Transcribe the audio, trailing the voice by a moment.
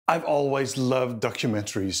I've always loved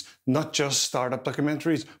documentaries, not just startup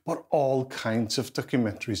documentaries, but all kinds of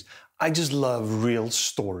documentaries. I just love real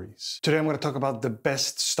stories. Today I'm going to talk about the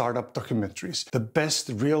best startup documentaries, the best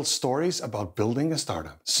real stories about building a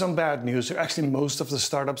startup. Some bad news, actually most of the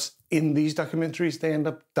startups in these documentaries, they end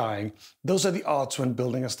up dying. Those are the odds when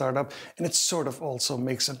building a startup, and it sort of also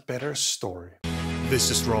makes a better story.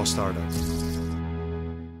 This is Raw Startup.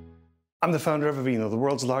 I'm the founder of Vimeo, the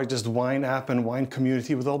world's largest wine app and wine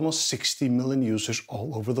community with almost 60 million users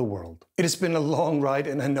all over the world. It has been a long ride,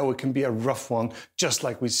 and I know it can be a rough one, just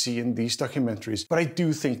like we see in these documentaries. But I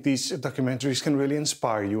do think these documentaries can really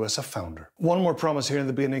inspire you as a founder. One more promise here in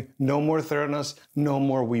the beginning: no more Theranos, no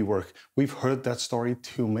more WeWork. We've heard that story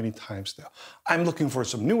too many times now. I'm looking for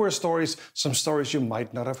some newer stories, some stories you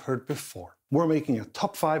might not have heard before. We're making a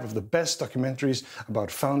top 5 of the best documentaries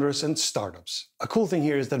about founders and startups. A cool thing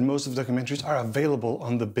here is that most of the documentaries are available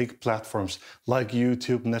on the big platforms like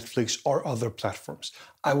YouTube, Netflix, or other platforms.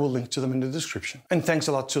 I will link to them in the description. And thanks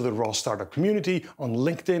a lot to the Raw Startup community on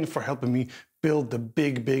LinkedIn for helping me build the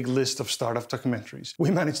big list of startup documentaries.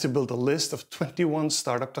 We managed to build a list of 21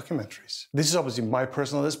 startup documentaries. This is obviously my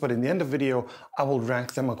personal list, but in the end of the video, I will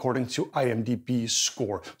rank them according to IMDB's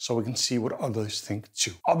score, so we can see what others think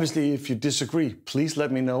too. Obviously, if you disagree, please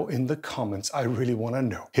let me know in the comments. I really want to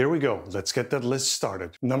know. Here we go. Let's get that list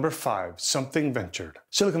started. Number 5, something ventured.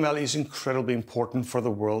 Silicon Valley is incredibly important for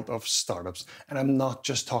the world of startups, and I'm not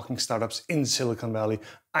just talking startups in Silicon Valley.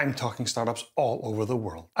 I'm talking startups all over the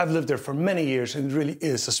world. I've lived there for many years, and it really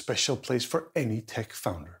is a special place for any tech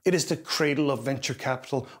founder. It is the cradle of venture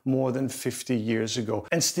capital more than 50 years ago.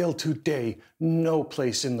 And still today, no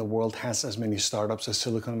place in the world has as many startups as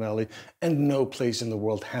Silicon Valley, and no place in the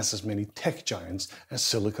world has as many tech giants as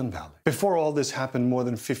Silicon Valley. Before all this happened more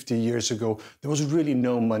than 50 years ago, there was really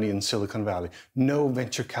no money in Silicon Valley, no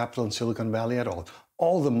venture capital in Silicon Valley at all.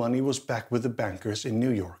 All the money was back with the bankers in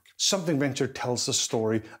New York. Something Venture tells a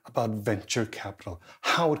story about venture capital,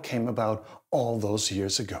 how it came about all those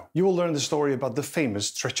years ago. You will learn the story about the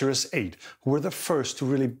famous Treacherous 8, who were the first to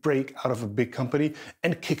really break out of a big company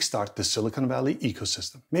and kickstart the Silicon Valley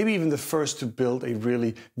ecosystem. Maybe even the first to build a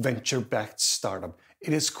really venture-backed startup.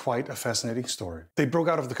 It is quite a fascinating story. They broke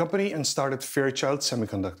out of the company and started Fairchild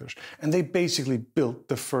Semiconductors, and they basically built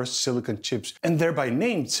the first silicon chips and thereby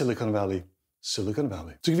named Silicon Valley Silicon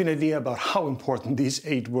Valley. To give you an idea about how important these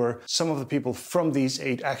 8 were, some of the people from these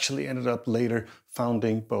 8 actually ended up later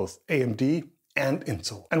founding both AMD and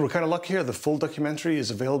Intel. And we're kind of lucky here. The full documentary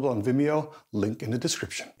is available on Vimeo, link in the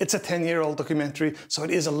description. It's a 10-year-old documentary, so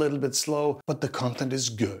it is a little bit slow, but the content is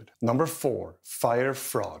good. Number 4, Fyre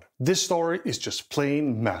Fraud. This story is just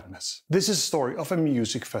plain madness. This is a story of a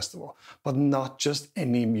music festival, but not just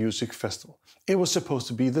any music festival. It was supposed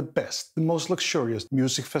to be the best, the most luxurious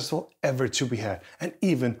music festival ever to be had, and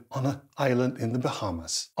even on an island in the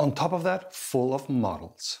Bahamas. On top of that, full of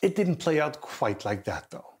models. It didn't play out quite like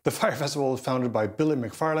that though. The Fyre Festival was founded by Billy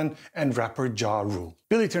McFarlane and rapper Ja Rule.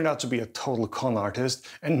 Billy turned out to be a total con artist,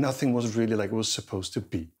 and nothing was really like it was supposed to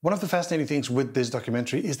be. One of the fascinating things with this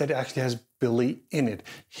documentary is that it actually has Billy in it.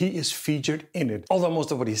 He is featured in it. Although most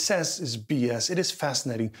of what he says is BS, it is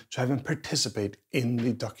fascinating to have him participate in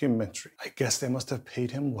the documentary. I guess they must have paid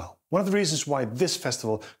him well. One of the reasons why this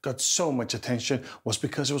festival got so much attention was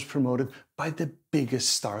because it was promoted by the biggest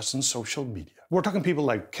stars on social media. We're talking people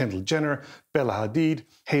like Kendall Jenner, Bella Hadid,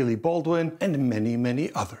 Hailey Baldwin, and many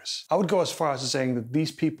others. I would go as far as saying that these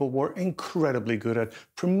people were incredibly good at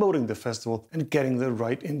promoting the festival and getting the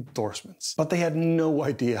right endorsements. But they had no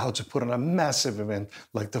idea how to put on a massive event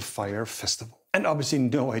like the Fyre Festival. And obviously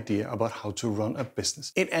no idea about how to run a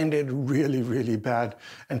business. It ended really bad,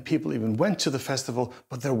 and people even went to the festival,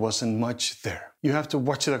 but there wasn't much there. You have to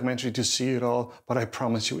watch the documentary to see it all, but I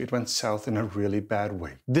promise you it went south in a really bad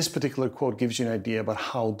way. This particular quote gives you an idea about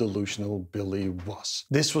how delusional Billy was.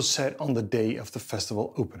 This was said on the day of the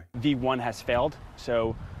festival opening. V1 has failed,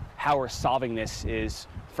 so how we're solving this is,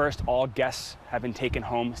 first, all guests have been taken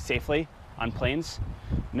home safely on planes.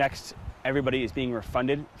 Next, everybody is being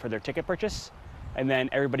refunded for their ticket purchase. And then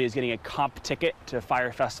everybody is getting a comp ticket to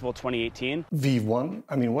Fyre Festival 2018. V1?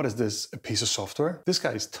 I mean, what is this? A piece of software? This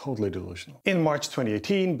guy is totally delusional. In March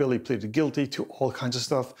 2018, Billy pleaded guilty to all kinds of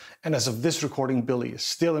stuff. And as of this recording, Billy is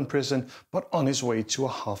still in prison, but on his way to a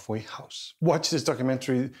halfway house. Watch this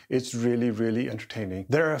documentary. It's really entertaining.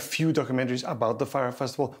 There are a few documentaries about the Fyre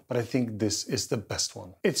Festival, but I think this is the best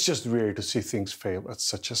one. It's just rare to see things fail at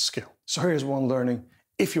such a scale. So here's one learning.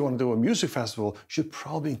 If you want to do a music festival, you should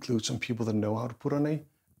probably include some people that know how to put on a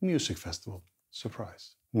music festival.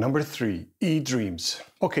 Surprise. Number 3, eDreams.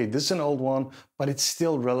 Okay, this is an old one, but it's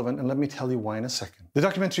still relevant, and let me tell you why in a second. The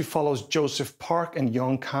documentary follows Joseph Park and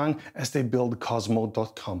Yong Kang as they build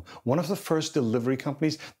Cosmo.com, one of the first delivery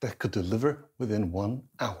companies that could deliver within 1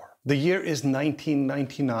 hour. The year is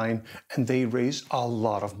 1999, and they raise a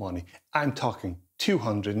lot of money. I'm talking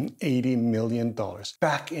 $280 million.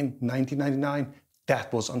 Back in 1999,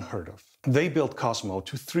 that was unheard of. They built Cosmo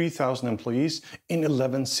to 3,000 employees in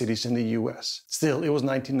 11 cities in the US. Still, it was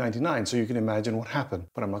 1999, so you can imagine what happened,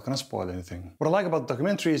 but I'm not going to spoil anything. What I like about the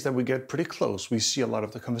documentary is that we get pretty close. We see a lot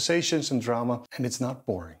of the conversations and drama, and it's not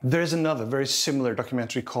boring. There's another very similar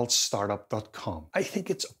documentary called Startup.com. I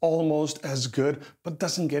think it's almost as good, but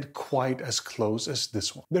doesn't get quite as close as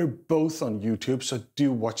this one. They're both on YouTube, so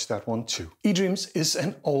do watch that one too. eDreams is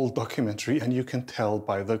an old documentary, and you can tell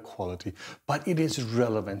by the quality, but it is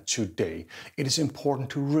relevant today. It is important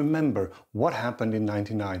to remember what happened in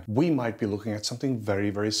 '99. We might be looking at something very,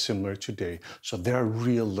 very similar today, so there are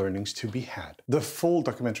real learnings to be had. The full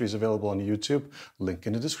documentary is available on YouTube, link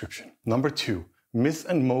in the description. Number 2, Myth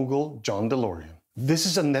and Mogul, John DeLorean. This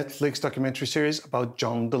is a Netflix documentary series about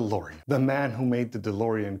John DeLorean, the man who made the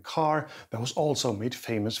DeLorean car that was also made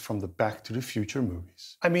famous from the Back to the Future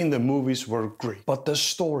movies. I mean, the movies were great, but the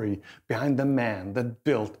story behind the man that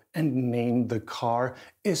built and named the car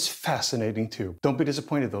is fascinating too. Don't be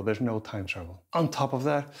disappointed though, there's no time travel. On top of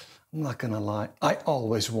that, I'm not gonna lie, I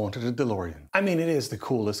always wanted a DeLorean. I mean, it is the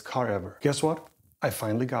coolest car ever. Guess what? I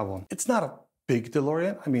finally got one. It's not a big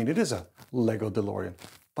DeLorean, I mean, it is a Lego DeLorean.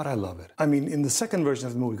 But I love it. I mean, in the second version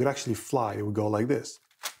of the movie, it could actually fly. It would go like this.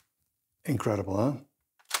 Incredible, huh?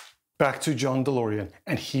 Back to John DeLorean,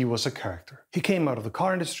 and he was a character. He came out of the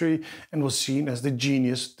car industry and was seen as the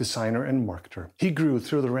genius designer and marketer. He grew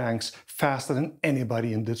through the ranks faster than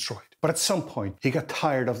anybody in Detroit. But at some point, he got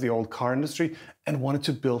tired of the old car industry and wanted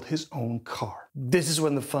to build his own car. This is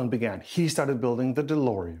when the fun began. He started building the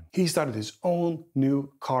DeLorean. He started his own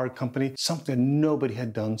new car company, something nobody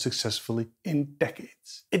had done successfully in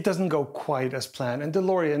decades. It doesn't go quite as planned, and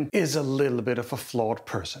DeLorean is a little bit of a flawed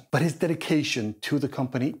person. But his dedication to the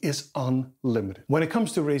company is unlimited. When it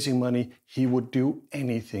comes to raising money, he would do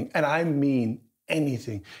anything, and I mean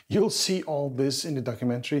anything. You'll see all this in the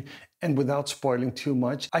documentary, and without spoiling too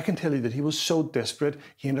much, I can tell you that he was so desperate,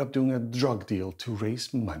 he ended up doing a drug deal to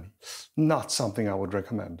raise money. Not something I would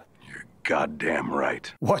recommend. You're goddamn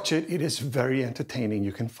right. Watch it, it is very entertaining.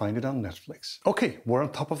 You can find it on Netflix. Okay, we're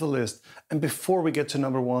on top of the list. And before we get to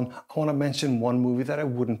number 1, I want to mention one movie that I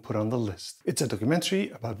wouldn't put on the list. It's a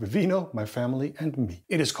documentary about Vimeo, my family, and me.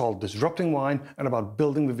 It is called Disrupting Wine and about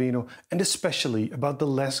building Vimeo, and especially about the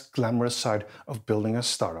less glamorous side of building a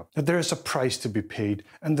startup. That there is a price to be paid,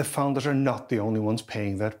 and the founders are not the only ones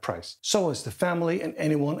paying that price. So is the family and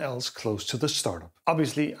anyone else close to the startup.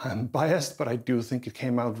 Obviously, I'm biased, but I do think it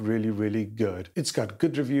came out really, really good. It's got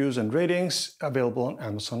good reviews and ratings, available on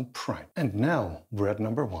Amazon Prime. And now we're at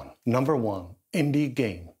number 1. Number 1, Indie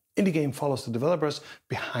Game. Indie Game follows the developers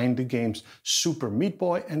behind the games Super Meat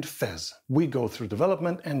Boy and Fez. We go through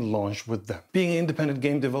development and launch with them. Being an independent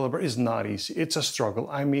game developer is not easy. It's a struggle.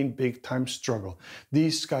 I mean big time struggle.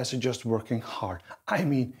 These guys are just working hard. I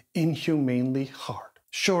mean inhumanely hard.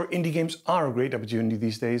 Sure, indie games are a great opportunity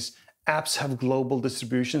these days. Apps have global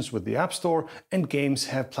distributions with the App Store, and games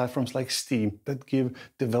have platforms like Steam that give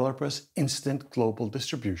developers instant global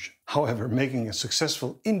distribution. However, making a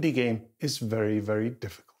successful indie game is very, very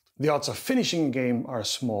difficult. The odds of finishing a game are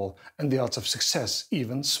small, and the odds of success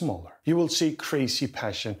even smaller. You will see crazy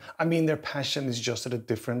passion. I mean, their passion is just at a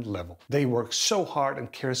different level. They work so hard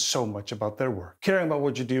and care so much about their work. Caring about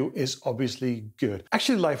what you do is obviously good.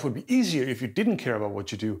 Actually, life would be easier if you didn't care about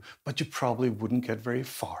what you do, but you probably wouldn't get very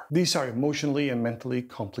far. These are emotionally and mentally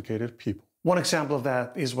complicated people. One example of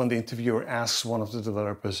that is when the interviewer asks one of the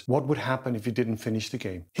developers, what would happen if you didn't finish the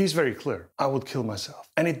game? He's very clear, I would kill myself.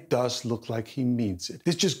 And it does look like he means it.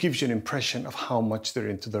 This just gives you an impression of how much they're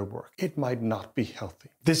into their work. It might not be healthy.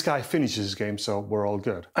 This guy finishes his game, so we're all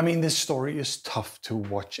good. I mean, this story is tough to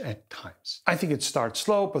watch at times. I think it starts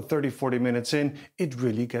slow, but 30-40 minutes in, it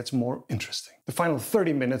really gets more interesting. The final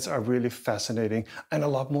 30 minutes are really fascinating and a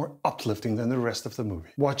lot more uplifting than the rest of the movie.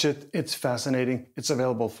 Watch it, it's fascinating. It's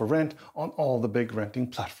available for rent on all the big renting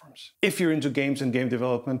platforms. If you're into games and game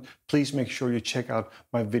development, please make sure you check out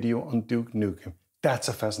my video on Duke Nukem. That's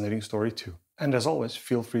a fascinating story too. And as always,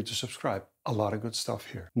 feel free to subscribe. A lot of good stuff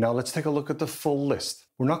here. Now let's take a look at the full list.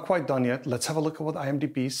 We're not quite done yet. Let's have a look at what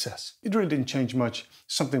IMDb says. It really didn't change much.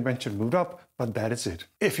 Something mentioned moved up, but that is it.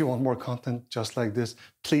 If you want more content just like this,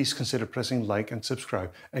 please consider pressing like and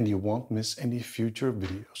subscribe, and you won't miss any future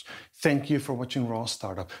videos. Thank you for watching Raw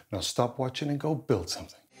Startup. Now stop watching and go build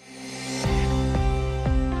something.